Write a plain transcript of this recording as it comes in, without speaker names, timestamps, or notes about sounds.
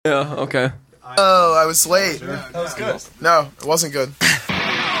Okay. Oh, I was late. That was good. No, it wasn't good.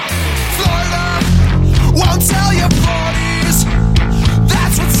 Florida won't tell your parties.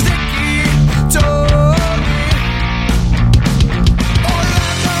 That's what's sticky to me.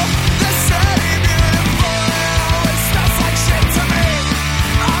 Orlando, the city beautiful, it always smells like shit to me.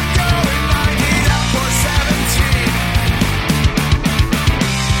 I'm going 90 down for 17.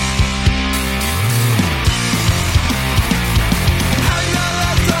 How you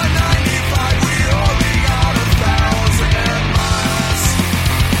left on 95? We only got 1,000 miles.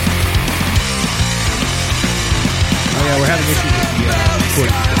 Oh yeah, we're having issues with the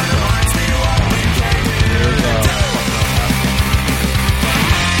recording.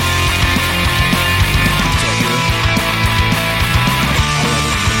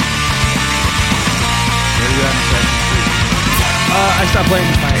 I stopped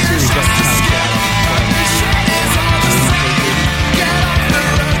playing my series.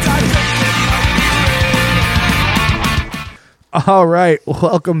 All right,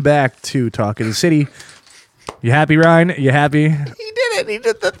 welcome back to Talk of the City. You happy, Ryan? You happy? He did it. He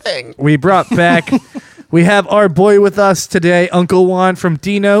did the thing. We brought back. We have our boy with us today, Uncle Juan from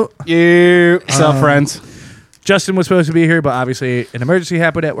Dino. What's up, friends? Justin was supposed to be here, but obviously an emergency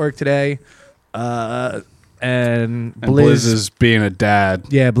happened at work today. And Blizz is being a dad.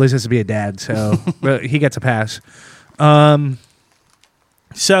 Yeah, Blizz has to be a dad, so but he gets a pass.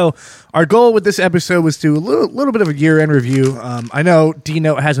 So our goal with this episode was to do a little bit of a year-end review. I know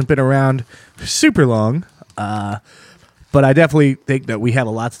D-Note hasn't been around super long, but I definitely think that we have a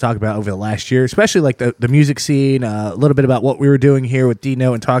lot to talk about over the last year, especially like the music scene, a little bit about what we were doing here with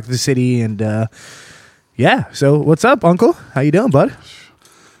D-Note and Talk to the City, and yeah. So what's up, Uncle? How you doing, bud?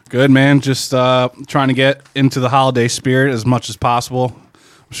 Good, man. Just trying to get into the holiday spirit as much as possible.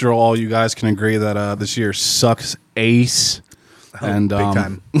 I'm sure all you guys can agree that this year sucks ace. And big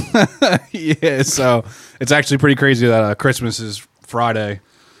time. Yeah, so it's actually pretty crazy that Christmas is Friday.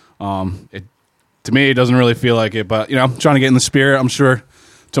 To me, it doesn't really feel like it, but I'm trying to get in the spirit. I'm sure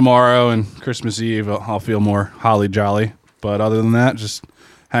tomorrow and Christmas Eve I'll feel more holly jolly. But other than that, just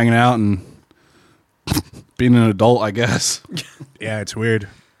hanging out and being an adult, I guess. Yeah, it's weird.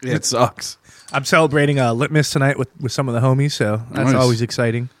 Yeah, it sucks. I'm celebrating Litmus tonight with some of the homies, so that's Nice. always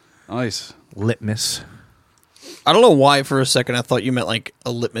exciting. Nice. Litmus. I don't know why for a second I thought you meant like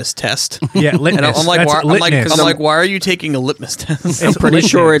a litmus test. Yeah, litmus. And I'm like, That's why, litmus. I'm like, why are you taking a litmus test? I'm pretty litmus.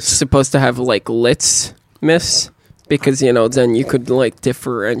 sure it's supposed to have like litmus because then you could like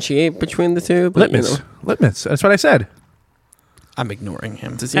differentiate between the two. But, Litmus. Litmus. That's what I said. I'm ignoring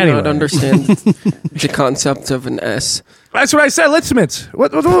him. does he Anyway. not understand the concept of an S? That's what I said. Litmus.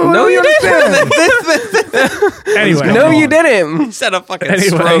 What No, do you understand? Anyway. No, you didn't. He said a fucking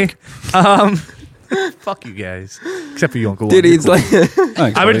Anyway. stroke. Fuck you guys. Except for you, Uncle Dude, Juan. he's like, Thanks,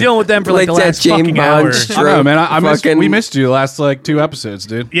 I've buddy. been dealing with them for like the Like that last James fucking Bond hour. shit. I know, man. Fucking- We missed you the last like 2 episodes,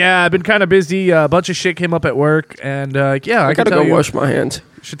 dude. Yeah, I've been kind of busy. A bunch of shit came up at work, and yeah, I I can gotta tell go you. wash my hands.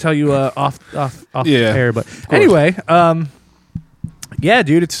 Should tell you off Yeah, air, but anyway, yeah,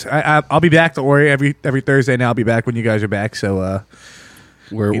 dude, it's I'll be back. Don't worry, every Thursday now I'll be back when you guys are back. So,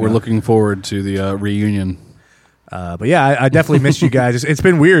 We're know. looking forward to the reunion. but yeah, I definitely missed you guys. It's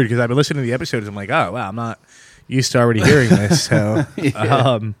been weird because I've been listening to the episodes. I'm like, oh wow, I'm not used to already hearing this. So,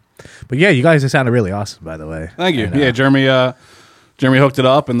 but yeah, you guys have sounded really awesome, by the way. Thank you. And, Yeah, Jeremy hooked it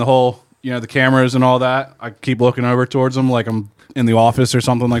up, and the whole, the cameras and all that. I keep looking over towards him like I'm in the office or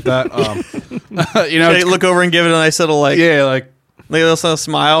something like that. Should I look over and give it a nice little like, yeah, like like a little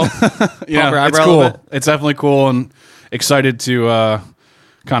smile? yeah, her it's eyebrow a cool. little bit. It's definitely cool, and excited to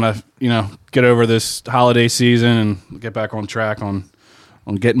kind of get over this holiday season and get back on track on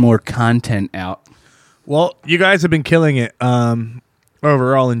getting more content out. Well, you guys have been killing it.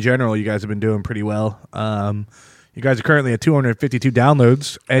 Overall, in general, you guys have been doing pretty well. You guys are currently at 252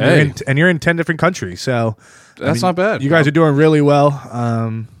 downloads, and you're in 10 different countries. So That's not bad. You guys are doing really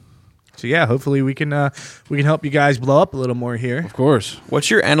well. So yeah, hopefully we can help you guys blow up a little more here. Of course. What's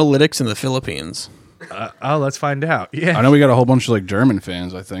your analytics in the Philippines? Let's find out. Yeah, I know we got a whole bunch of like German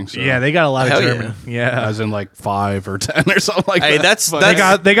fans, I think. So. yeah, they got a lot of Hell German. Yeah, As in like 5 or 10 or something like Hey, that. that's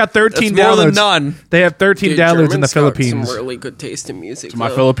they got 13 that's more downloads. than none. They have 13 Dude, downloads in the German's got Philippines. Some really good taste in music. to my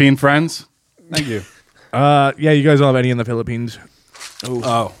though. Philippine friends. Thank you. Yeah, you guys don't have any in the Philippines.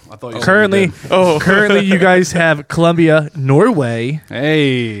 Oh, I thought you Currently, did. you guys have Colombia, Norway,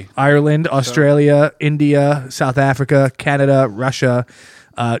 Hey. Ireland, Australia, India, South Africa, Canada, Russia,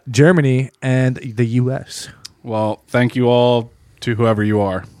 Germany, and the U.S. Well, thank you all to whoever you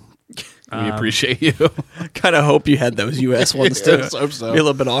are. We appreciate you. Kind of hope you had those U.S. ones too. Let's hope so. Be a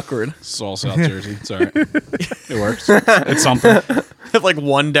little bit awkward. It's all South Jersey. It's all right. It works. It's something. have like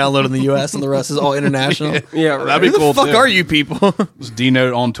one download in the U.S. and the rest is all international. Yeah, right. That'd be Who cool. the fuck too. are you people? It's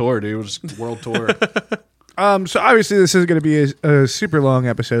D-Note on tour, dude. It's world tour. So obviously this is going to be a super long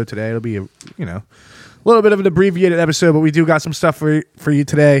episode today. It'll be a little bit of an abbreviated episode, but we do got some stuff for you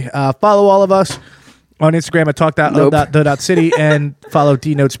today. Follow all of us on Instagram at talk.the.city and follow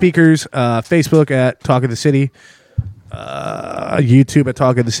D-Note Speakers, Facebook at Talk of the City, YouTube at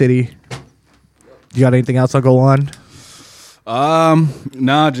Talk of the City. You got anything else I'll go on?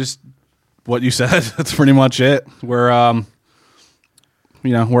 No, just what you said. That's pretty much it. We're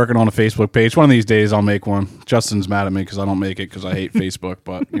working on a Facebook page. One of these days I'll make one. Justin's mad at me because I don't make it because I hate Facebook,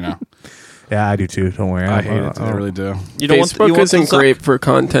 but Yeah, I do too. Don't worry. I hate it. I really do. You don't want Facebook you want isn't some- great for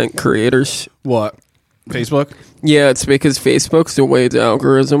content creators. What? Facebook? Yeah, it's because Facebook's the way the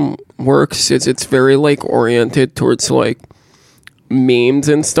algorithm works is it's very like oriented towards like memes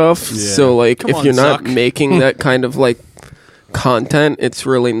and stuff. Yeah. So like Come if on, you're not Zuck. making that kind of like content, it's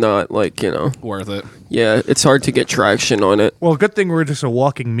really not like, Worth it. yeah, it's hard to get traction on it. Well, good thing we're just a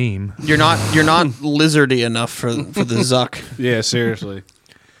walking meme. You're not lizardy enough for the Zuck. Yeah, seriously.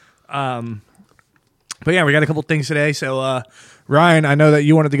 But yeah, we got a couple things today. So, Ryan, I know that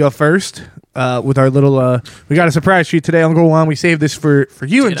you wanted to go first with our little. We got a surprise for you today on Go On. We saved this for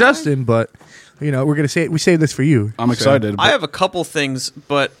you and Did I? Justin, but we're gonna say we saved this for you. I'm excited. I have a couple things,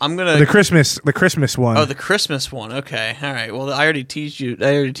 but I'm gonna The Christmas one. Oh, the Christmas one. Okay, all right. Well, I already teased you.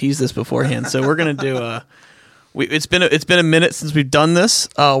 I already teased this beforehand, so we're gonna do. It's been a minute since we've done this.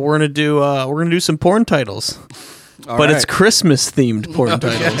 We're gonna do some porn titles, but it's right. Christmas themed porn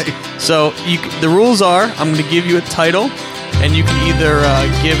titles. So the rules are: I'm gonna give you a title, and you can either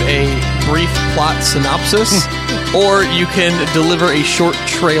give a brief plot synopsis, or you can deliver a short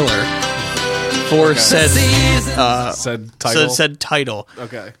trailer for said title. said title.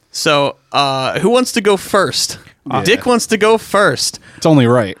 Okay. So, who wants to go first? Dick wants to go first. It's only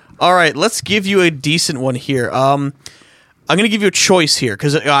right. All right, let's give you a decent one here. I'm going to give you a choice here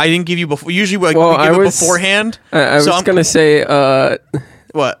because I didn't give you before. Usually, we give it beforehand. I was I'm gonna say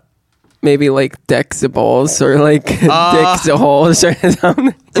what? maybe like deck the balls or like dick the holes or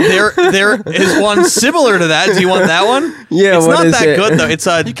something. There is one similar to that. Do you want that one? Yeah, it's what not is that it? good though. It's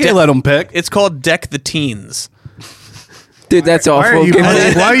You can't let them pick. It's called Deck the Teens. Dude, that's why are awful. you? Give Why me-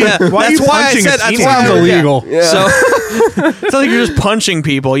 are you? Why are you That's why I punching said- a that's teenager? why I Sounds was- illegal. Yeah. So it's like you're just punching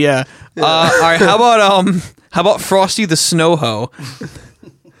people. Yeah. All right. How about Frosty the Snow Hoe?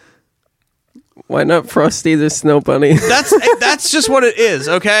 Why not Frosty the Snow Bunny? That's just what it is.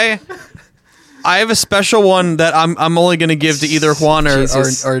 Okay. I have a special one that I'm only going to give to either Juan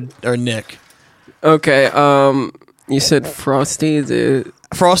Jesus. or Nick. Okay, you said Frosty the...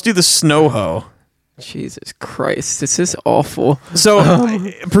 Frosty the Snow Hoe. Jesus Christ, this is awful. So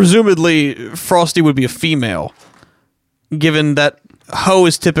presumably Frosty would be a female, given that hoe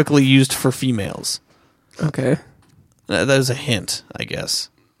is typically used for females. Okay. That is a hint, I guess.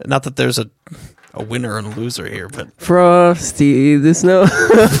 Not that there's a winner and a loser here, but Frosty the Snow...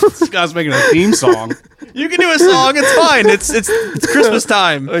 This guy's making a theme song. you can do a song. It's fine. It's Christmas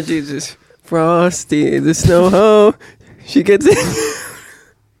time. Oh, Jesus. Frosty the Snow Hoe. She gets it.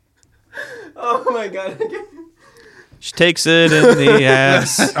 Oh, my God. She takes it in the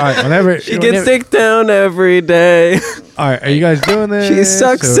ass. All right, whenever She gets dick down every day. All right, are you guys doing this? She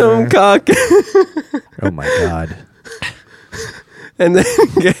sucks or- some cock Oh my god! and then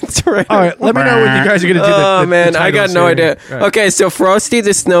gets right. All right, let me know when you guys are gonna do the. Oh, the man, I got titles no here. idea. All right. Okay, so Frosty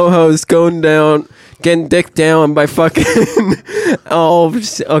the Snow Hose going down, getting dick down by fucking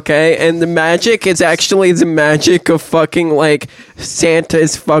elves, okay? And the magic is actually the magic of fucking, like,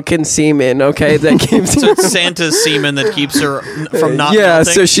 Santa's fucking semen, okay? That keeps So it's Santa's semen that keeps her from not yeah,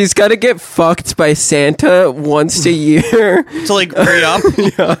 melting. so she's got to get fucked by Santa once a year. to like re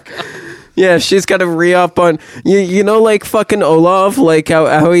up. Yeah, she's got to re-up on you know, like fucking Olaf, like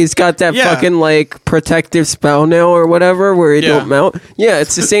how he's got that Yeah. fucking like protective spell now or whatever where he Yeah. don't melt. Yeah,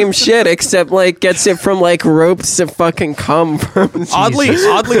 it's the same shit except like gets it from like ropes to fucking come from.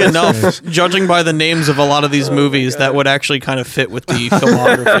 Oddly enough, judging by the names of a lot of these movies, that would actually kind of fit with the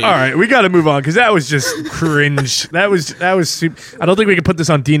filmography. All right, we got to move on because that was just cringe. That was super. I don't think we can put this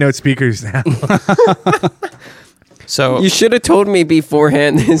on D-Note speakers now. So You should have told me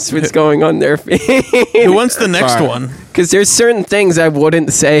beforehand this was going on their feed. who wants the next Sorry. one? Because there's certain things I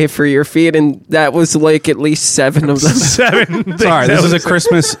wouldn't say for your feed, and that was like at least 7 of them. 7 things. Sorry, That this is was- a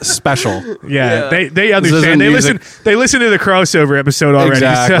Christmas special. Yeah, Yeah. they isn't understand. They music. listen. They listen to the crossover episode already.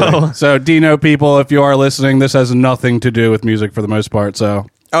 Exactly. So So, Dino people, if you are listening, this has nothing to do with music for the most part. So,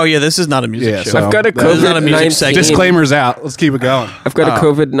 Oh yeah, this is not a music Yeah, show. so- I've got a This is not a music COVID-19. segment. Disclaimers out. Let's keep it going. I've got a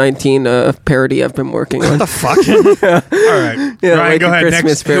COVID-19 parody I've been working on. What the fuck? All right. Yeah, Ryan, like go a ahead. Christmas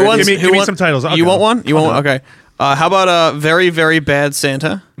Next. parody. Give me some titles. I'll you go. want one? You I'll want one? go. Okay. How about a very, very bad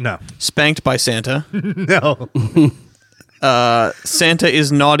Santa? No. Spanked by Santa. No. Santa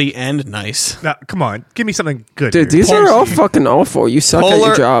is naughty and nice. No. Come on. Give me something good. Dude, here. these are all fucking awful. You suck at Polar-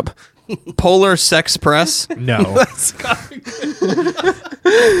 your job. Polar Sex Press. No.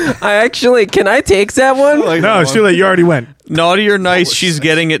 Can I take that one? No, it's too late. You already went. Naughty or nice, she's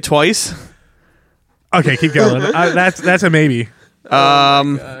getting it twice. Okay, keep going. That's a maybe.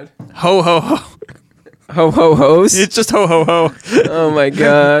 Ho ho ho. Ho ho hos. It's just ho ho ho. Oh my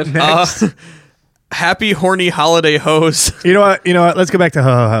god. Happy horny holiday hose. You know what? Let's go back to ho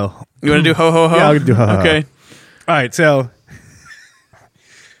ho ho. You want to do ho ho ho? Yeah, I'll do ho ho ho. Okay. All right, so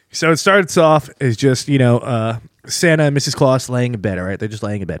it starts off as just Santa and Mrs. Claus laying in bed. All right, they're just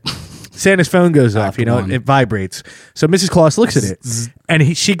laying in bed. Santa's phone goes off. It vibrates. So Mrs. Claus looks at it,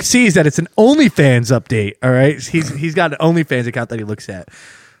 and she sees that it's an OnlyFans update. All right, he's got an OnlyFans account that he looks at.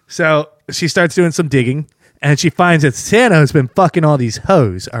 So she starts doing some digging. And she finds that Santa has been fucking all these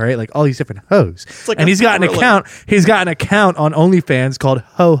hoes, all right, like all these different hoes. like And a he's got an thriller. account. He's got an account on OnlyFans called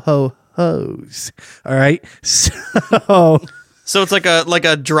Ho Ho Hos. All right, So it's like a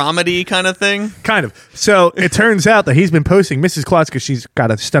dramedy kind of thing. kind of. So it turns out that he's been posting Mrs. Claus because she's got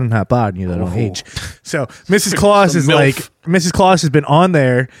a stunning hot body, that don't age. So Mrs. Claus is MILF. like Mrs. Claus has been on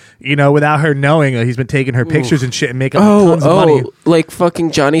there, without her knowing that he's been taking her pictures and shit and making tons of money. Like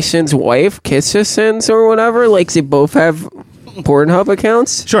fucking Johnny Sin's wife, Kissa Sins or whatever. Like they both have Pornhub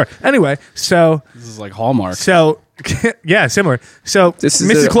accounts. Sure. Anyway, so This is like Hallmark. yeah, similar. So This is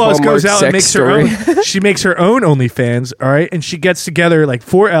Mrs. a Claus goes Hallmark out and sex makes her own. She makes her own OnlyFans, all right, and she gets together like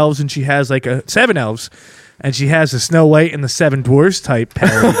 4 elves, and she has like 7 elves, and she has the Snow White and the 7 Dwarfs type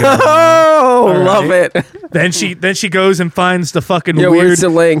parody going on. Oh, All love right. it. Then she goes and finds the fucking Yeah, weird where's the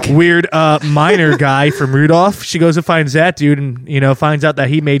link? miner guy from Rudolph. She goes and finds that dude, and finds out that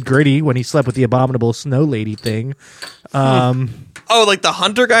he made Gritty when he slept with the abominable snow lady thing. Oh, like the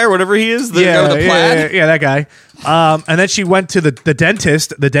hunter guy or whatever he is? The guy with the plaid? Yeah, that guy. And then she went to the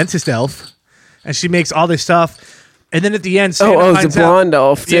dentist elf, and she makes all this stuff. And then at the end, Santa The finds out, blonde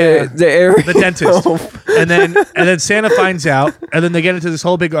elf. Yeah. The the dentist. elf. and then Santa finds out, and then they get into this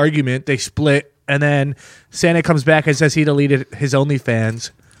whole big argument. They split, and then Santa comes back and says he deleted his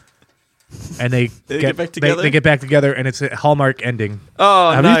OnlyFans. And they get back together? They get back together, and it's a Hallmark ending.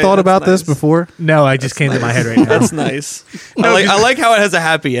 Oh, Have nice. you thought That's about this nice. before? No, I just came to my head right now. That's nice. I like how it has a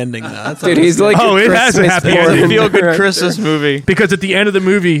happy ending, though. That's Dude, he's like Oh, a it has a Christmas happy it's ending. a porn feel good director. Christmas movie. Because at the end of the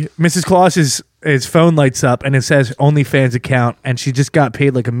movie, Mrs. Claus's his phone lights up and it says OnlyFans account, and she just got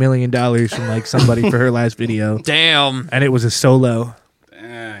paid like $1 million from like somebody for her last video, Damn. and it was a solo.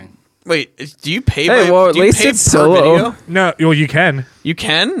 Dang. Wait, do you pay? Hey, by, well, at do you least pay it's per solo. video? No, well you can. You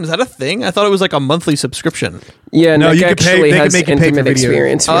can? Is that a thing? I thought it was like a monthly subscription. Yeah, No, Nick you can pay- actually they can has make you pay for intimate video.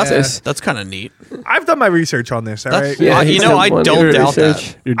 experience Oh, with this. that's kind of neat. I've done my research on this. All right. Yeah, you he's know, done I plenty don't of doubt research.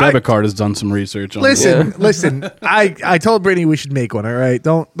 that. Your debit card has done some research on Listen, listen. I told Brittany we should make one. All right.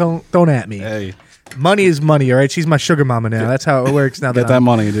 Don't at me. it. Hey, Money is money. All right. She's my sugar mama now. That's how it works. Now get that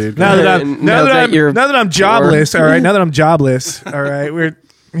money, dude. Now that And I'm now that you're I'm jobless. All right. Now that I'm jobless. All right. We're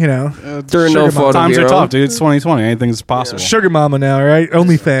Through no sugar fault of Times your are tough, own. dude. It's 2020. Anything's possible. sugar mama now. All right.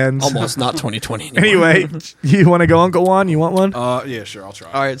 OnlyFans. Almost not 2020 anymore. Anyway, you want to go Uncle Juan? You want one? Yeah, sure. I'll try.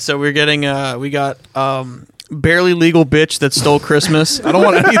 All right, so we're getting we got barely legal bitch that stole Christmas. I don't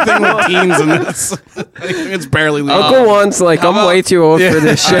want anything with teens in this. It's barely legal. Uncle Juan's like, I'm way too old for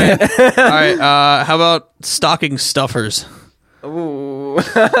this shit. All right, how about stocking stuffers? Ooh.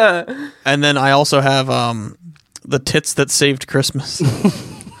 And then I also have the tits that saved Christmas.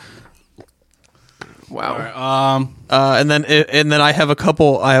 Wow. And then I have a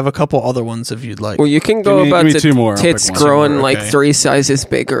couple other ones if you'd like. Well, you can go Give me- about give me the two more. I'll tits pick one. growing Two more, like okay. 3 sizes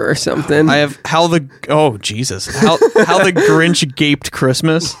bigger or something. I have how the Grinch gaped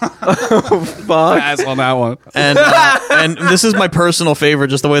Christmas, Fuck. Pass on that one. and this is my personal favorite,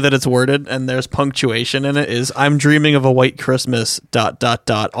 just the way that it's worded, and there's punctuation in it. Is I'm dreaming of a white Christmas ...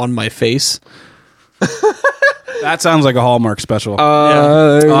 on my face. That sounds like a Hallmark special.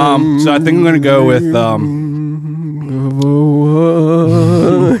 Yeah. So I think I'm gonna go with. I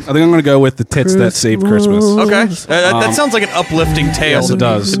think I'm gonna go with the tits that saved Christmas. Okay, that sounds like an uplifting tale. Yes, it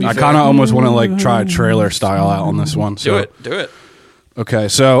does. I kind of almost want to like try trailer style out on this one. So. do it. Okay,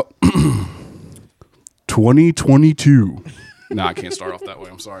 so 2022. No, I can't start off that way.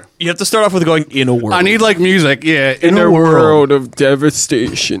 I'm sorry. You have to start off with going in a world. I need like music. Yeah, In a world of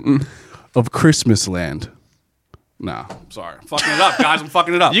devastation. of Christmas land, No, sorry. I'm fucking it up, guys. I'm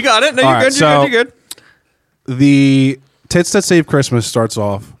fucking it up. You got it. No, All you're right, good. so- You're good. The Tits That Save Christmas starts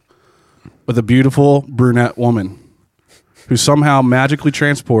off with a beautiful brunette woman who somehow magically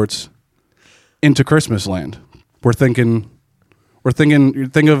transports into Christmas land. We're thinking you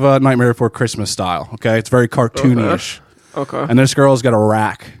think of Nightmare Before Christmas style, okay? It's very cartoonish. Okay. And this girl's got a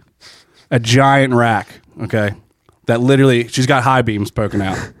rack, a giant rack, okay? That literally, she's got high beams poking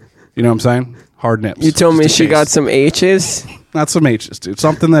out. You know what I'm saying? Hard nips. You told me Just she in got case. some H's, Not some H's, dude.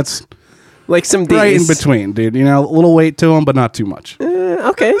 Something that's like some D's. right in between, dude. You know, a little weight to them, but not too much.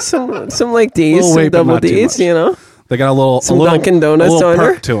 Okay, some like D's, Little some weight, but double not too D's. much. You know. They got a little Some a little, Dunkin' Donuts a little on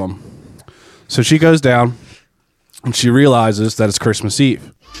her? perk to them. So she goes down, and she realizes that it's Christmas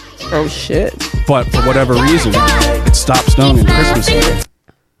Eve. Oh shit. But for whatever reason, it stops snowing in Christmas Eve,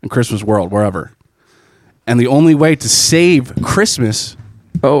 in Christmas world, wherever. And the only way to save Christmas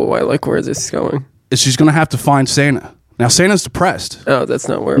Oh, I like where this is going. is she's going to have to find Santa. Now Santa's depressed. Oh, that's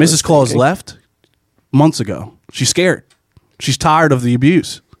not where I was Mrs. Claus thinking. left months ago. She's scared. She's tired of the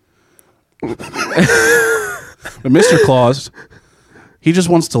abuse. But Mr. Claus, he just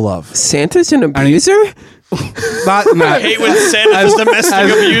wants to love. Santa's an abuser? Not in that. I hate when Santa's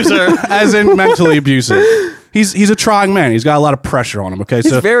domestic abuser. As in mentally abusive. He's a trying man. He's got a lot of pressure on him. Okay,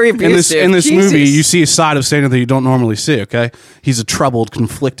 He's very in abusive. this Jesus. movie, you see a side of Santa that you don't normally see. Okay, he's a troubled,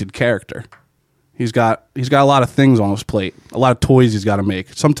 conflicted character. He's got a lot of things on his plate. A lot of toys he's got to make.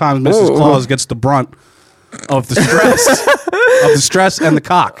 Sometimes Mrs. Whoa. Claus gets the brunt of the stress, of the stress and the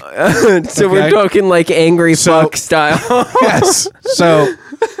cock. So we're Okay. talking like angry So- fuck style. Yes. So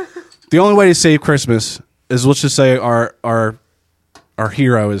the only way to save Christmas is, let's just say our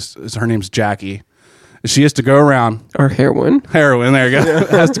hero is her name's Jackie. She has to go around. Or heroin. Heroin, there you go.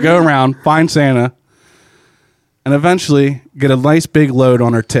 Has to go around, find Santa, and eventually get a nice big load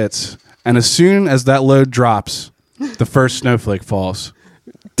on her tits. And as soon as that load drops, the first snowflake falls.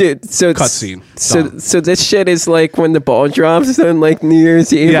 Dude, so it's- Cutscene. So Done. so this shit is like when the ball drops on like New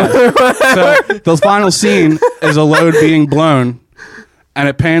Year's Eve. Yeah. So the final scene is a load being blown, and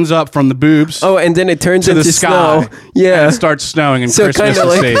it pans up from the boobs Oh, and then it turns to into the sky. snow. Yeah. And it starts snowing, and So Christmas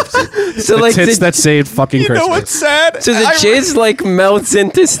kinda is like- saved. So The like tits the, that saved fucking You Christmas. know what's sad? so the jizz like melts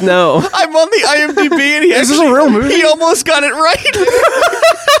into snow. I'm on the IMDb and he This is a actually- real movie? He almost got it right.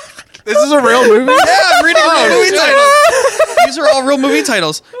 This is a real movie? Yeah, I'm reading real movie titles. These are all real movie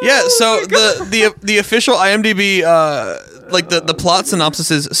titles. Yeah, so the official IMDb like the plot synopsis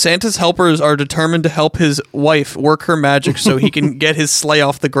is Santa's helpers are determined to help his wife work her magic so he can get his sleigh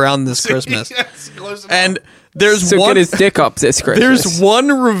off the ground this Christmas. And there's So one get his dick up this Christmas. there's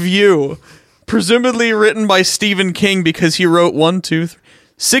one review, presumably written by Stephen King because he wrote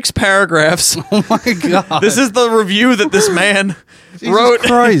 6 paragraphs. Oh my God. This is the review that this man wrote.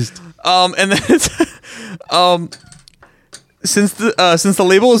 Christ. And then it's, since the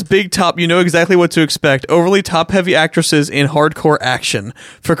label is big top, you know exactly what to expect. Overly top heavy actresses in hardcore action.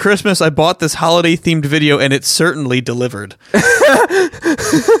 For Christmas, I bought this holiday themed video, and it certainly delivered.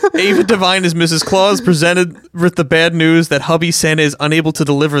 Ava Devine is Mrs. Claus, presented with the bad news that hubby Santa is unable to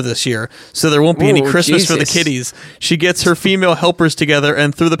deliver this year, so there won't be any Ooh, Christmas for the Jesus. kiddies. She gets her female helpers together,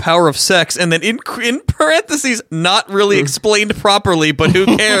 and through the power of sex, and then in parentheses, not really explained properly, but who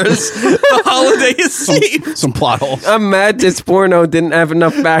cares? The holiday is saved. Some plot holes. I'm mad this porno didn't have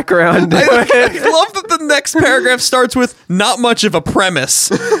enough background. I love that the next paragraph starts with not much of a premise,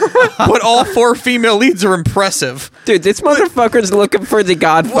 but all 4 female leads are impressive. Dude, this motherfucker's looking for the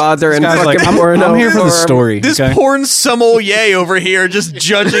Godfather and Guy's fucking like, porno. I'm here for the form. story. This okay? porn sommelier over here just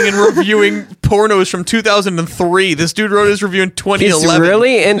judging and reviewing pornos from 2003. This dude wrote his review in He's 2011.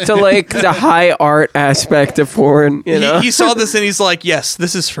 really into like the high art aspect of porn, you know? He saw this and he's like, yes,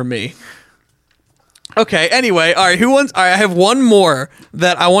 this is for me. Okay, anyway, all right, who wants? All right, I have one more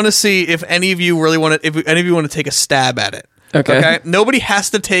that I want to see if any of you really want to, if any of you want to take a stab at it. Okay. Nobody has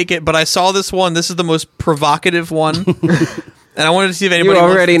to take it, but I saw this one. This is the most provocative one. And I wanted to see if anybody You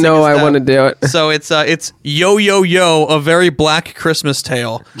wants already to take know a I stab. want to do it. So it's Yo Yo Yo, A Very Black Christmas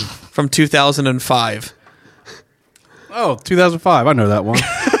Tale from 2005. Oh, 2005. I know that one.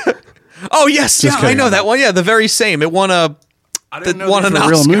 Oh yes, Just I kidding. know that one. Yeah, the very same. It won a I didn't know won these an were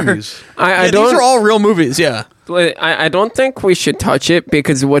real Oscar. movies. I yeah, don't. these are all real movies. Yeah. I don't think we should touch it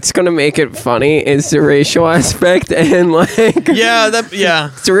because what's gonna make it funny is the racial aspect, and like Yeah.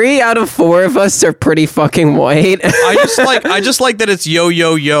 3 out of 4 of us are pretty fucking white. I just like that it's Yo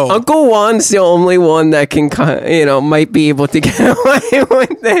Yo Yo. Uncle Juan's the only one that can, might be able to get away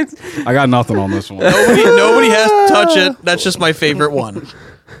with this. I got nothing on this one. Nobody has to touch it. That's just my favorite one.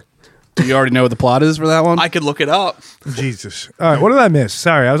 Do you already know what the plot is for that one? I could look it up. Jesus. All right, what did I miss?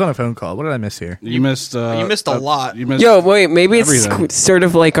 Sorry, I was on a phone call. What did I miss here? You missed. You missed a lot. You missed. Yo, wait, maybe it's Everything. sort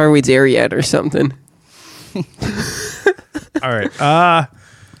of like Are We There Yet or something. All right.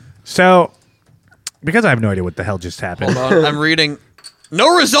 So because I have no idea what the hell just happened. Hold on. I'm reading.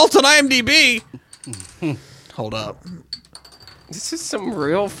 No results on IMDb. Hold up. This is some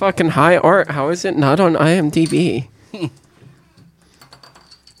real fucking high art. How is it not on IMDb?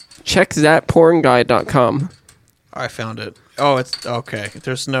 Check thatpornguy.com. I found it. Oh, it's okay.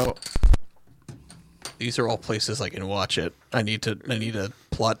 There's no. These are all places I can watch it. I need a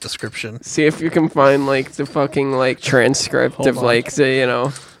plot description. See if you can find like the fucking like transcript Hold of on. like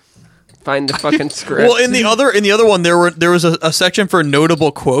the find the fucking script. Well, in the other one, there was a section for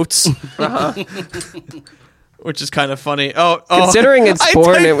notable quotes, which is kind of funny. Oh, considering it's I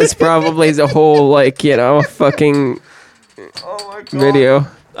porn, typed it was probably the whole like fucking video.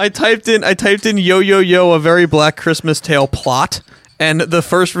 I typed in yo yo yo a very black Christmas tale plot, and the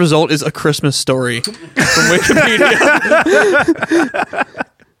first result is A Christmas Story from Wikipedia.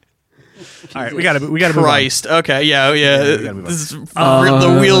 All right, we gotta move on. Christ. Okay, yeah. we gotta move on. This is,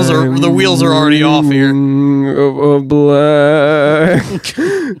 the wheels are already off here. A black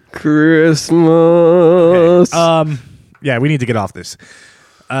Christmas. Yeah, we need to get off this.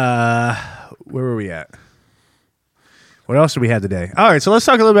 Where were we at? What else do we have today? All right, so let's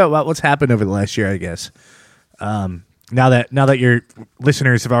talk a little bit about what's happened over the last year, I guess. Now that your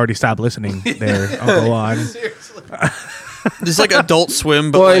listeners have already stopped listening, there, Uncle Juan. It's like Adult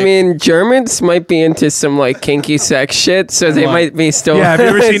Swim, but Well, like, I mean, Germans might be into some like kinky sex shit, so they might be still. Yeah,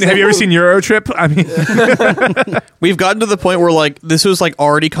 have you ever seen Euro Trip? I mean, we've gotten to the point where like this was like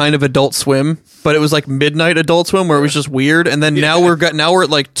already kind of Adult Swim, but it was like midnight Adult Swim where it was just weird, and then now we're at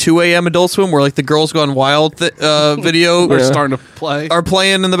like 2 a.m. Adult Swim where like the Girls Gone Wild video We're starting to play. are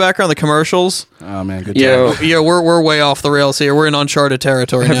playing in the background, the commercials. Oh man, good Yo. job. Yeah, we're way off the rails here. We're in uncharted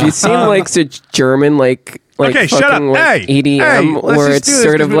territory Have now. you seen like the German like Okay, shut fucking, up. like, Hey, EDM hey, let's where just it's do this,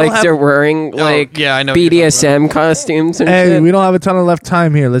 sort 'cause of we don't like have- they're wearing like yeah, I know what you're talking BDSM costumes and hey, shit. we don't have a ton of left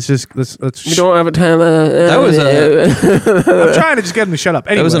time here. Let's We don't have a time. That was I'm trying to just get him to shut up.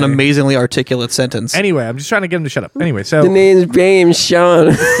 Anyway, That was an amazingly articulate sentence. Anyway, I'm just trying to get him to shut up. Anyway, so The name's James Sean.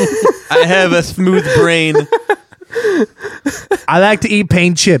 I have a smooth brain. I like to eat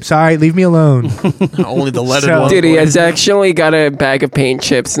paint chips. All right, leave me alone. Only the leaded So- one. Dude, he has actually got a bag of paint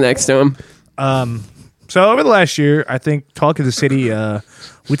chips next to him. So over the last year, I think Talk of the City,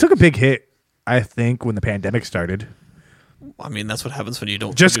 we took a big hit. I think when the pandemic started. I mean, that's what happens when you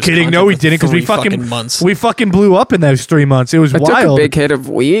don't. Just produce kidding. content No, we for didn't because we 3 fucking months. we fucking blew up in those 3 months. It was I took a wild. big hit of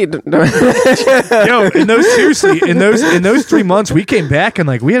weed. Yo, in those 3 months, we came back and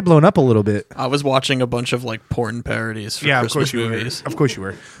like we had blown up a little bit. I was watching a bunch of like porn parodies for Yeah, of Christmas course you movies. were. Of course you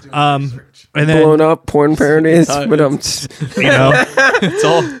were. And then Blown up porn parodies, but you know,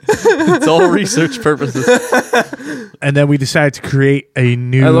 It's all research purposes. and then we decided to create a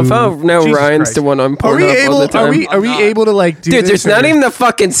new. I love how now Jesus Ryan's Christ. the one on Are we Pornhub all able? the time. Are we able to like do Dude, this there's not or- even the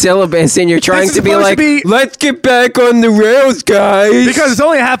fucking syllabus, and you're trying It's to be supposed like, to be- let's get back on the rails, guys. because it's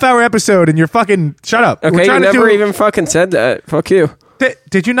only a half-hour episode, and you're fucking shut up. We're okay, you trying to never do- even fucking said that. Fuck you.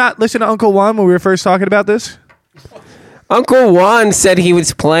 Did you not listen to Uncle Juan when we were first talking about this? Uncle Juan said he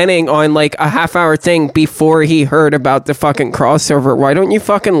was planning on like a half-hour thing before he heard about the fucking crossover. Why don't you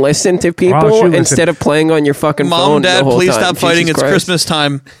fucking listen to you people listen? instead of playing on your fucking Mom, phone? Dad, the whole please time? stop fighting. Jesus It's Christ. Christmas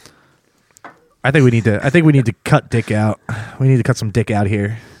time. I think we need to cut Dick out. We need to cut some Dick out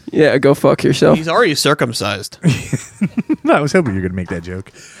here. Yeah, go fuck yourself. He's already circumcised. No, I was hoping you were going to make that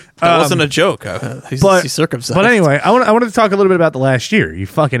joke. That wasn't a joke. He's circumcised. But anyway, I wanted to talk a little bit about the last year, you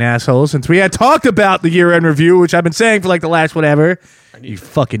fucking assholes. Since we had talked about the year-end review, which I've been saying for like the last whatever, you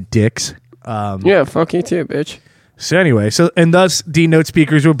fucking dicks. Yeah, fuck you too, bitch. So anyway, and thus D-Note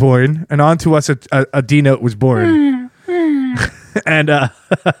speakers were born, and onto us a D-Note was born. And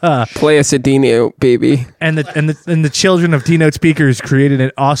Play us a Dino, baby. and the children of D-Note speakers created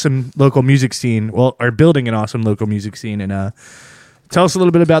an awesome local music scene. Well, are building an awesome local music scene. And tell us a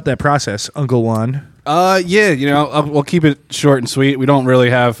little bit about that process, Uncle Juan. Yeah, we'll keep it short and sweet. We don't really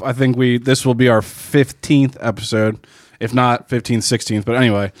have. I think this will be our 15th episode, if not 15th, 16th. But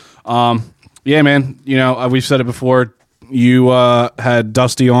anyway, yeah, man. We've said it before. You had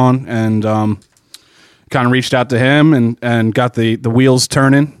Dusty on and kind of reached out to him and got the wheels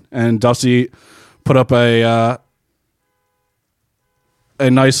turning. And Dusty put up a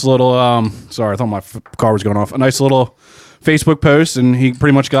nice little. Sorry, I thought my car was going off. A nice little Facebook post, and he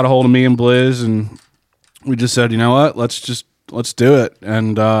pretty much got a hold of me and Blizz, and we just said, you know what, let's do it.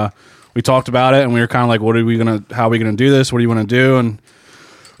 And we talked about it, and we were kind of like, how are we gonna do this? What do you want to do? And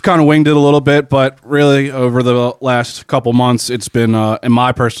kind of winged it a little bit, but really over the last couple months, it's been, in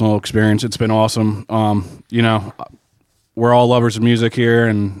my personal experience, it's been awesome. You know, we're all lovers of music here,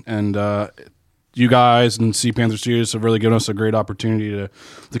 and you guys and Sea Panther Studios have really given us a great opportunity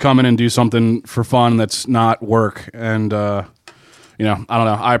to come in and do something for fun that's not work. And, you know, I don't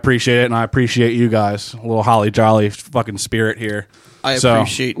know. I appreciate it, and I appreciate you guys. A little holly jolly fucking spirit here. I So,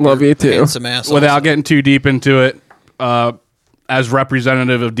 appreciate love you too. handsome assholes. Without getting too deep into it, as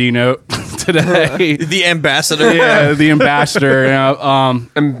representative of D-Note today, the ambassador. yeah, the ambassador, you know,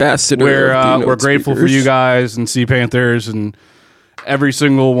 Ambassador. of D-Note we're grateful for speakers. you guys and Sea Panthers and every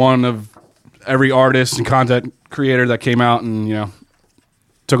single one of every artist and content creator that came out and, you know,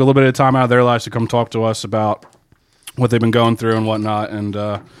 took a little bit of time out of their lives to come talk to us about what they've been going through and whatnot. And,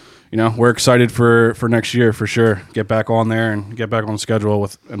 you know, we're excited for next year for sure. Get back on there and get back on schedule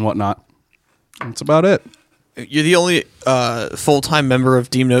with and whatnot. That's about it. You're the only full-time member of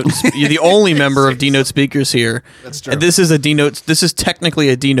D-Note. You're the only member of D-Note speakers here. That's true. And this is a D-Note. This is technically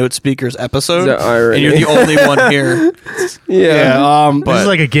a D-Note speakers episode. The irony. And you're the only one here. Yeah. This is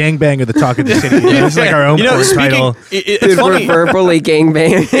like a gangbang of the Talk of the City. This is like our own You know, porn title. it's Dude, funny. we're verbally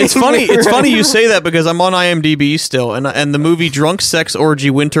gangbang. It's funny. It's funny you say that because I'm on IMDb still, and the movie Drunk Sex Orgy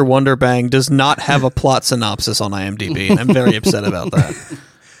Winter Wonder Bang does not have a plot synopsis on IMDb, and I'm very upset about that.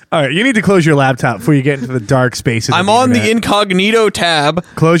 All right, you need to close your laptop before you get into the dark spaces. I'm of on the internet. incognito tab.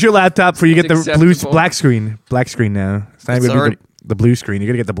 Close your laptop before you get the It's blue acceptable. black screen. Black screen now. It's not It's even already- the blue screen. You're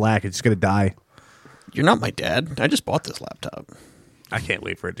gonna get the black. It's gonna die. You're not my dad. I just bought this laptop. I can't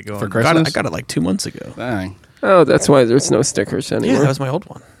wait for it to go For on. Christmas? I got it like 2 months ago. Dang. Oh, that's why there's no stickers Yeah, anymore. that was my old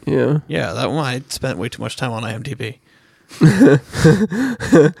one. Yeah. Yeah, that one I spent way too much time on IMDb.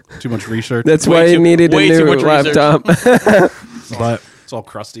 Too much research. That's Way why you too- needed a way too new much research. laptop. But It's all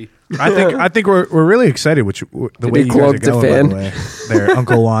crusty. I think we're really excited. The Did way he you guys are quote the going, by fan? the way, there,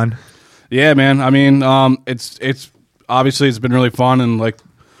 Uncle Juan. Yeah, man. I mean, it's obviously it's been really fun, and like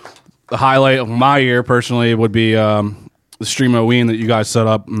the highlight of my year personally would be the Stream Ween that you guys set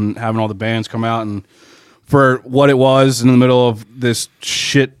up and having all the bands come out, and for what it was in the middle of this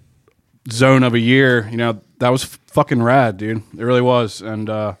shit zone of a year, you know, that was fucking rad, dude. It really was, and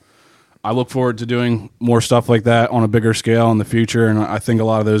I look forward to doing more stuff like that on a bigger scale in the future, and I think a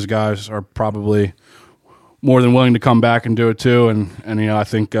lot of those guys are probably more than willing to come back and do it too, and you know, I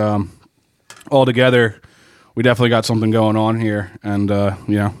think all together we definitely got something going on here, and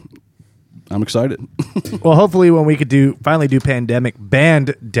you know, I'm excited. Well, hopefully, when we could finally do bandemic,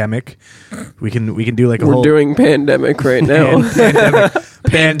 we can do like a We're whole doing pandemic right now.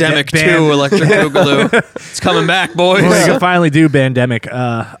 Pandemic 2 Electric Boogaloo. It's coming back, boys. when we can finally do bandemic.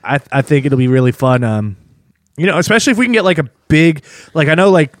 I think it'll be really fun. You know, especially if we can get like a big, like I know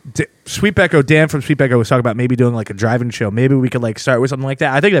like Sweet Echo, Dan from Sweet Echo was talking about maybe doing like a drive-in show. Maybe we could like start with something like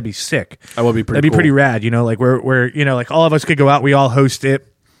that. I think that'd be sick. That would be pretty. That'd be cool. pretty rad. You know, like we're you know, like all of us could go out. We all host it.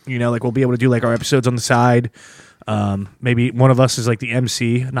 You know, like we'll be able to do like our episodes on the side. Maybe one of us is like the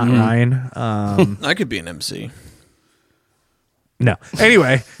MC, not Ryan. I could be an MC. No.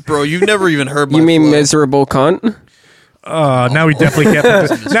 Anyway, Bro, you've never even heard my You mean flow. miserable cunt? now we definitely can't.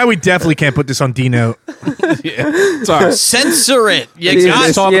 Put this, now we definitely can't put this on D-Note. It's all right. Censor it. You Yeah, got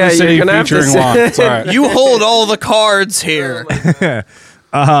just- Talk of yeah, the City you're gonna have to featuring say- Juan. It's all right. You hold all the cards here.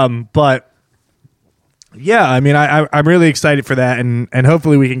 But yeah, I mean, I'm really excited for that, and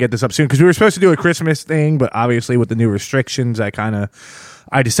hopefully we can get this up soon because we were supposed to do a Christmas thing, but obviously with the new restrictions,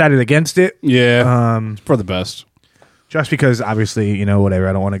 I decided against it. Yeah, it's for the best. Just because, obviously, you know, whatever.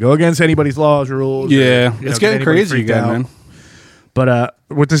 I don't want to go against anybody's laws or rules. or, Yeah, you know, it's get getting anybody crazy freaked again, out. man. But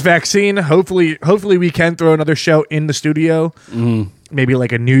with this vaccine, hopefully we can throw another show in the studio. Mm-hmm. Maybe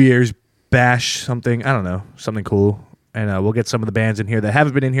like a New Year's bash, something. I don't know, something cool. And we'll get some of the bands in here that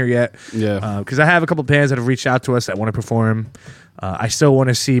haven't been in here yet. Yeah. Because I have a couple bands that have reached out to us that want to perform. I still want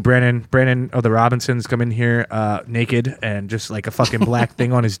to see Brandon of the Robinsons come in here naked and just like a fucking black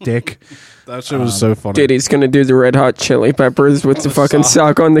thing on his dick. That shit was so funny. Dude, he's gonna do the Red Hot Chili Peppers with the fucking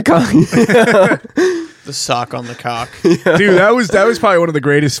sock on the cock. The sock on the cock. Dude, that was probably one of the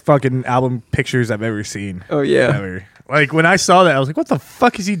greatest fucking album pictures I've ever seen. Oh yeah. Ever. Like when I saw that, I was like, "What the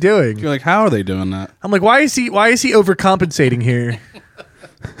fuck is he doing?" You're like, how are they doing that? I'm like, "Why is he overcompensating here?"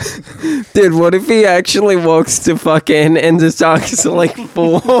 Dude, what if he actually walks to fucking and the socks are like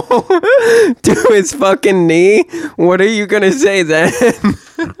full to his fucking knee? What are you gonna say then?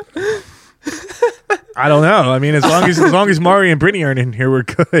 I don't know. I mean, as long as Mari and Brittany aren't in here, we're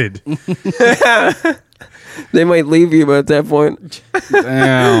good. They might leave you at that point.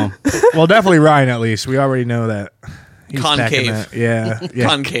 Damn. Well, definitely Ryan. At least we already know that. He's packing Concave. that. Yeah, yeah.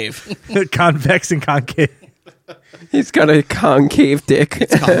 Concave. Convex and concave. He's got a concave dick.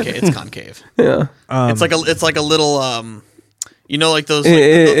 It's concave. Yeah. It's like a little you know, like those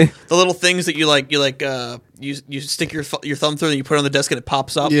the little things that you stick your thumb through and you put it on the desk and it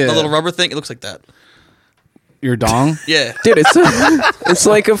pops up. Yeah. The little rubber thing. It looks like that. Your dong? Yeah. Dude, it's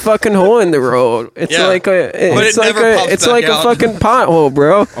like a fucking hole in the road. It's Yeah. like But it's it like never pops it's back like out. a fucking pothole,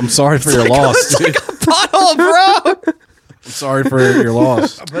 bro. I'm sorry for your loss, dude. Pothole, bro. I'm sorry for your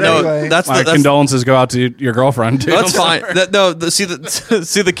loss. But No, anyway, My condolences go out to your girlfriend, dude. That's fine. See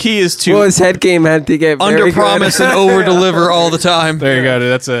the key is to Well, his head game had to get very under good. promise and over deliver all the time. There you go,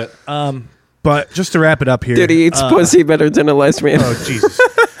 dude. That's it. but just to wrap it up here, Dude, he eats pussy better than a lesbian. Oh Jesus,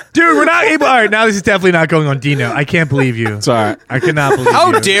 dude, we're not able. All right, now this is definitely not going on Dino. I can't believe you. It's all right. I cannot believe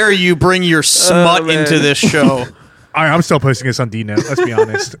How you. dare you bring your smut man. into this show? All right, I'm still posting this on Dino. Let's be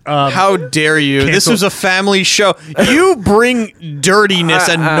honest. How dare you? This Cancel. was a family show. You bring dirtiness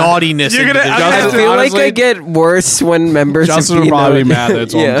and naughtiness You're into gonna- this I'm show. gonna I have to- feel honestly- like I get worse when members Justin of would Dino... probably be mad that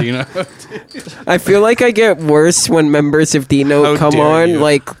it's Yeah. on Dino. I feel like I get worse when members of Dino How come dare on, you.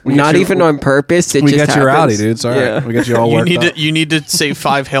 like, not you- even on purpose. It We just got you rowdy, happens. dude. It's all right. Yeah. We got you all You worked need up. to you need to say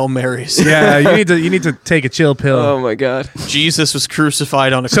 5 Hail Marys. yeah, you need to take a chill pill. Oh my god. Jesus was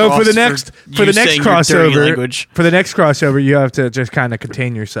crucified on a So cross. for the next you saying your dirty language. crossover, you have to just kind of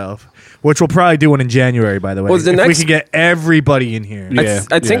contain yourself, which we'll probably do one in January. By the way, Well, the if we next- can get everybody in here, Yeah.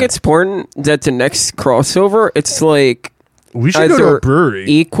 I think it's important that the next crossover, it's like we should go to either a brewery.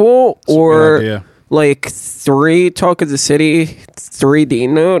 equal a good or idea. like 3 Talk of the City, 3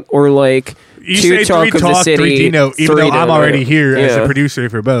 D-Note, or like You 2 say Talk 3 of the talk, City, 3 Dino, even 3 though I'm Dino. already here as Yeah. a producer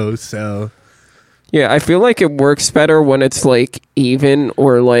for both. So Yeah, I feel like it works better when it's like even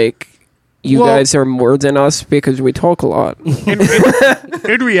or like you Well- guys are more than us because we talk a lot.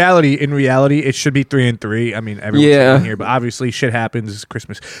 in reality, it should be 3 and 3. I mean, everyone's Yeah. in here, but obviously shit happens. It's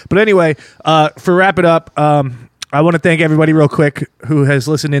Christmas. But anyway, for wrap it up, I want to thank everybody real quick who has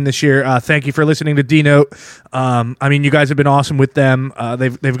listened in this year. Thank you for listening to D-Note. I mean, you guys have been awesome with them.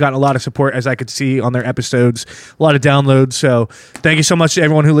 They've gotten a lot of support, as I could see on their episodes, a lot of downloads. So thank you so much to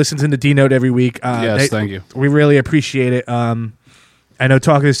everyone who listens into D-Note every week. Yes, thank you. We really appreciate it. I know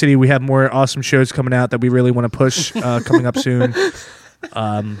Talk of the City, we have more awesome shows coming out that we really want to push coming up soon.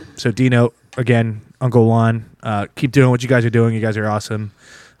 So Dino, again, Uncle Juan, keep doing what you guys are doing. You guys are awesome.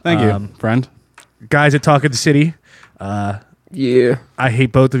 Thank you, friend. Guys at Talk of the City, Yeah, I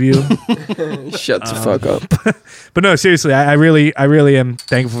hate both of you. shut the fuck up. But no, seriously, I really am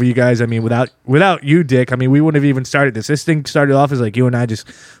thankful for you guys. I mean, without you, Dick, I mean, we wouldn't have even started this. This thing started off as like you and I just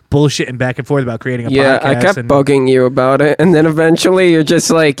bullshitting back and forth about creating a Yeah, podcast. I kept and bugging you about it, and then eventually you're just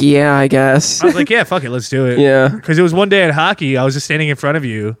like, yeah, I guess. I was like, yeah, fuck it, let's do it. Yeah. Because it was one day at hockey, I was just standing in front of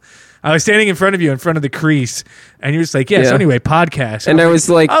you. I was standing in front of you, in front of the crease, and you're just like, yeah, so Yeah. anyway, podcast. And I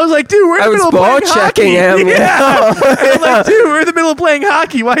was like, dude, we're in I the was middle of ball playing checking hockey. him. Yeah. I was like, dude, we're in the middle of playing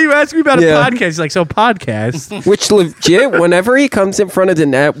hockey. Why are you asking me about a Yeah. podcast? He's like, so podcast. which legit, whenever he comes in front of the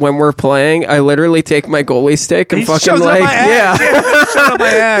net when we're playing, I literally take my goalie stick and He fucking shoves it up like, my ass. yeah. Shut up my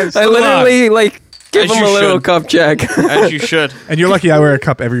ass. I literally like give As him you a little should. cup check. As you should. And you're lucky I wear a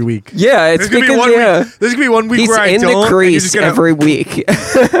cup every week. Yeah, it's There's gonna be because one yeah, week. There's gonna be one week he's where I in don't. the and you're crease just gonna- every week.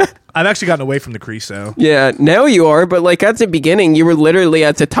 I've actually gotten away from the crease, though. Yeah, now you are, but like at the beginning, you were literally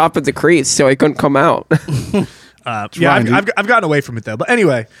at the top of the crease, so I couldn't come out. Yeah, fine, I've gotten away from it though. But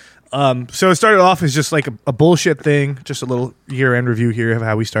anyway, so it started off as just like a bullshit thing. Just a little year-end review here of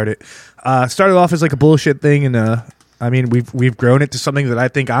how we started. Started off as like a bullshit thing, and I mean we've grown it to something that I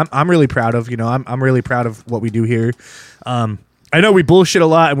think I'm really proud of. You know, I'm really proud of what we do here. I know we bullshit a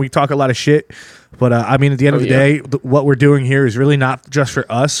lot and we talk a lot of shit, but I mean, at the end of the day, what we're doing here is really not just for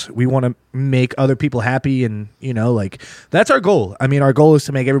us. We want to make other people happy, and you know, like that's our goal. I mean, our goal is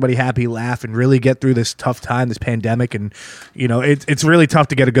to make everybody happy, laugh, and really get through this tough time, this pandemic. And you know, it's really tough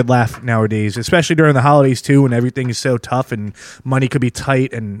to get a good laugh nowadays, especially during the holidays too, when everything is so tough and money could be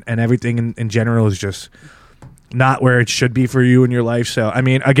tight, and everything in general is just not where it should be for you in your life. So, I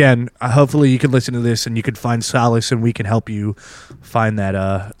mean, again, hopefully you can listen to this and you can find solace, and we can help you find that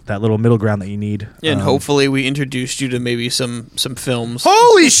little middle ground that you need. Yeah, and hopefully we introduced you to maybe some films.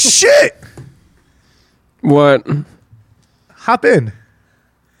 Holy shit! What? Hop in.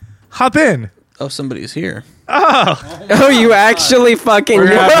 Oh, somebody's here. Oh, you actually fucking. We're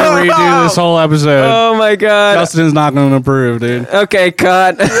gonna have to redo this whole episode. Oh my god. Justin's not going to approve, dude. Okay,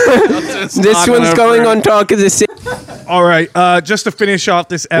 cut. This not one's gonna going approve. on Talk of the City. All right, just to finish off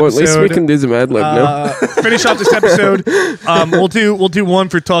this episode. Well, at least we can do some ad lib, no? Finish off this episode. We'll do one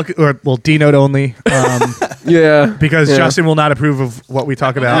for D-Note only, Yeah. because Yeah. Justin will not approve of what we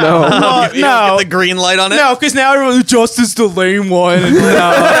talk about. No. You don't get the green light on it. No, because now everyone Justin's the lame one. No,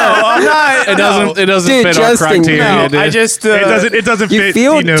 It doesn't Dude, fit Justin, our criteria. no, dude. I just It doesn't You fit.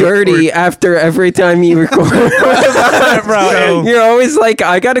 feel Dino dirty or- after every time you record. bro. You're always like,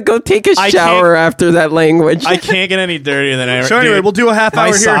 I gotta go take a I shower after that language. I can't get any dirtier than I. So anyway, dude, we'll do a half my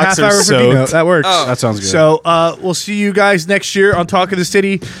hour here, half socks are hour for soaked. Dino. That works. That sounds good. So we'll see you guys next year on Talk of the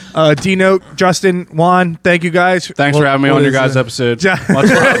City. Dino, Justin, Juan, thank you guys. Thanks for having me on your guys' episode.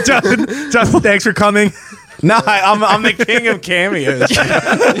 Justin, thanks for coming. No, I'm the king of cameos.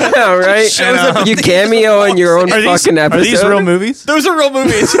 Yeah, right? You cameo in your own fucking episode. Are these real movies? Those are real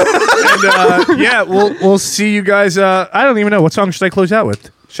movies. And yeah, we'll see you guys. I don't even know, what song should I close out with?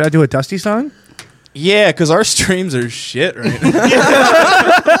 Should I do a Dusty song? Yeah, because our streams are shit right now.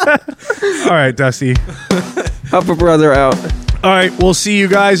 All right, Dusty. Help a brother out. All right, we'll see you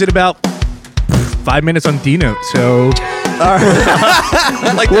guys in about 5 minutes on D-Note. So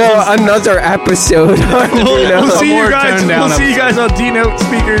Another episode. we'll see you more guys. toned down We'll see you guys on D-Note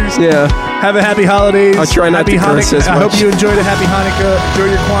speakers. Yeah. Have a happy holidays. I'll try not happy to curse Hanukkah. as I hope much. you enjoy the happy Hanukkah. Enjoy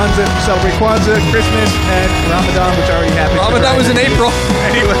your Kwanzaa. Celebrate Kwanzaa, Christmas, and Ramadan, which already happened. Ramadan was in April.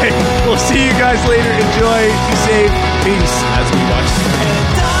 Anyway, we'll see you guys later. Enjoy. Be safe. Peace. As we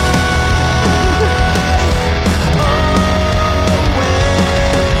watch.